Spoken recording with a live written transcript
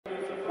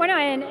Bueno,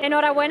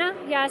 enhorabuena,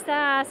 ya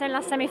estás en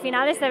las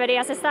semifinales,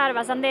 deberías estar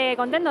bastante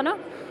contento, ¿no?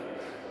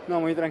 No,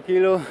 muy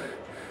tranquilo.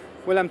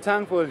 Well, I'm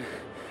thankful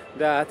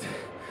that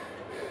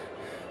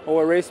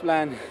our race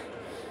plan,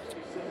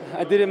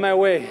 I did it my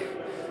way.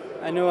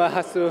 I knew I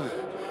had to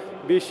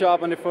be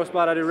sharp on the first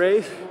part of the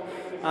race,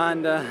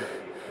 and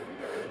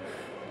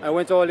I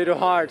went a little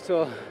hard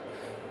to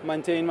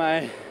maintain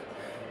my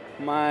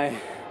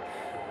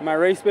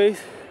race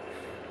pace,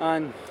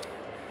 and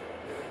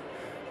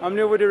I'm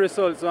new with the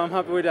results, so I'm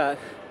happy with that.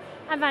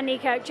 And Van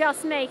Niekerk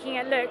just making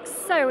it look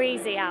so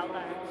easy out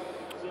there.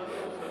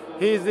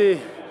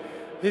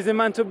 He's the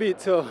man to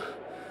beat, so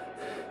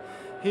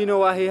he knows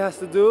what he has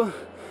to do,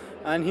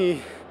 and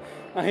he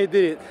did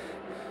it.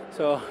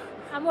 So.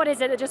 And what is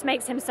it that just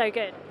makes him so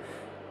good?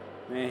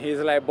 Man, he's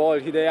like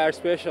Bolt. They are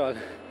special.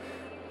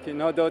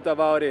 No doubt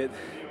about it.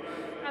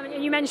 I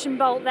mean, you mentioned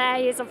Bolt there.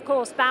 He is, of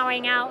course,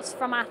 bowing out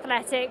from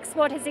athletics.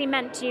 What has he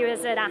meant to you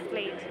as an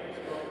athlete?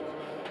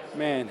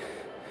 Man,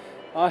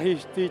 all he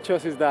teaches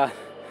us is that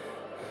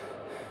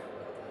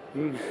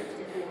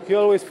he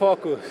always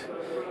focus.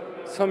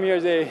 Some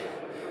years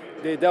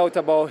they doubt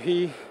about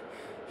he's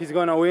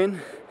gonna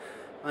win,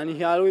 and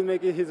he always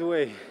make it his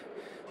way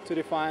to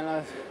the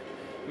finals,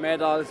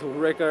 medals,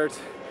 records,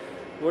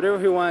 whatever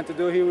he wants to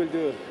do, he will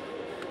do.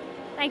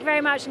 Thank you very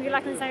much, and good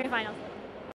luck in the semi-finals.